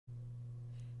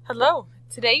Hello,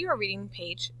 today you are reading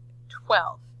page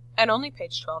 12, and only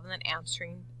page 12, and then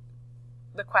answering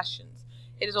the questions.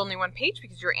 It is only one page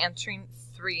because you're answering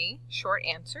 3 short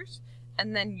answers,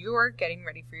 and then you're getting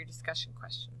ready for your discussion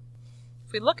question.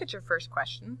 If we look at your first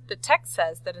question, the text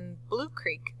says that in Blue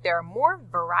Creek there are more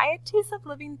varieties of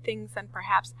living things than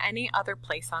perhaps any other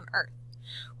place on earth.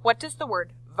 What does the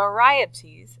word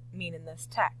varieties mean in this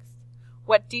text?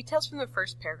 What details from the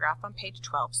first paragraph on page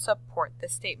 12 support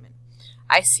this statement?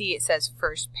 I see it says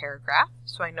first paragraph,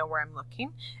 so I know where I'm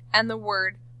looking, and the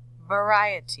word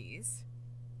varieties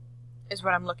is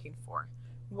what I'm looking for.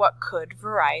 What could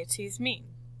varieties mean?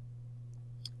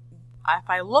 If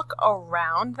I look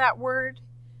around that word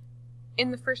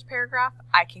in the first paragraph,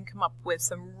 I can come up with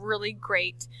some really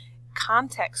great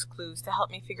context clues to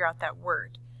help me figure out that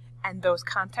word. And those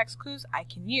context clues I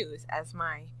can use as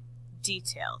my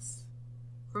details.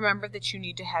 Remember that you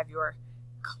need to have your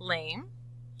claim,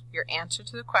 your answer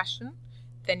to the question,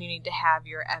 then you need to have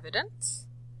your evidence,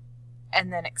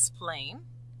 and then explain,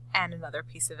 and another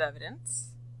piece of evidence,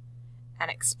 and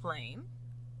explain,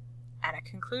 and a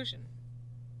conclusion.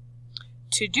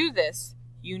 To do this,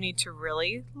 you need to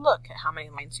really look at how many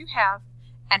lines you have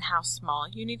and how small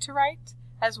you need to write,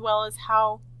 as well as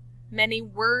how many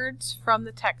words from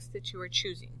the text that you are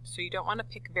choosing. So you don't want to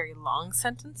pick very long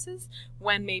sentences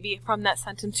when maybe from that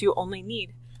sentence you only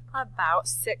need about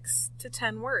 6 to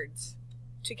 10 words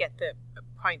to get the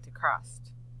point across.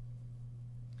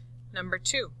 Number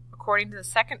 2, according to the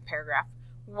second paragraph,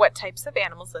 what types of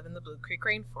animals live in the Blue Creek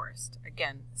Rainforest?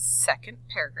 Again, second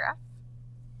paragraph,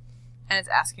 and it's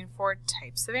asking for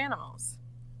types of animals.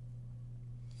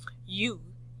 You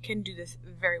can do this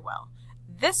very well.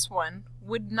 This one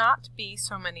would not be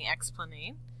so many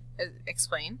explain.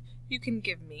 You can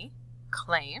give me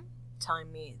claim,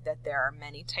 telling me that there are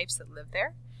many types that live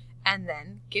there, and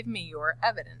then give me your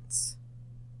evidence.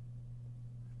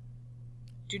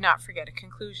 Do not forget a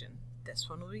conclusion. This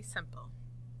one will be simple.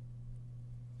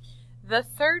 The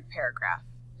third paragraph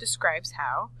describes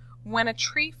how, when a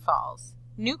tree falls,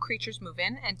 new creatures move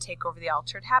in and take over the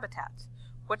altered habitat.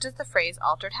 What does the phrase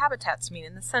altered habitats mean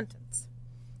in the sentence?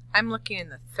 I'm looking in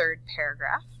the third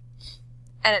paragraph,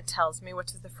 and it tells me what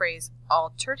does the phrase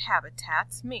altered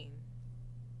habitats mean.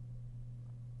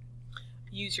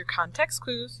 Use your context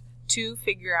clues to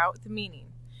figure out the meaning.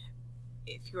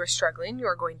 If you are struggling, you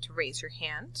are going to raise your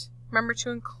hand. Remember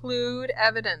to include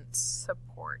evidence.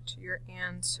 Support your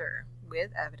answer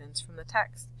with evidence from the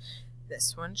text.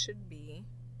 This one should be,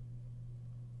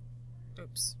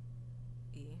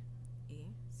 E,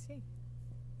 C.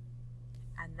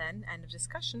 And then, end of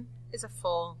discussion is a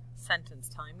full sentence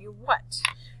telling me what?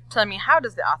 Telling me how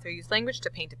does the author use language to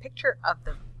paint a picture of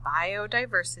the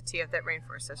biodiversity of that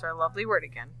rainforest. That's our lovely word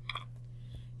again.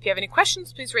 If you have any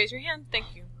questions, please raise your hand.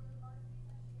 Thank you.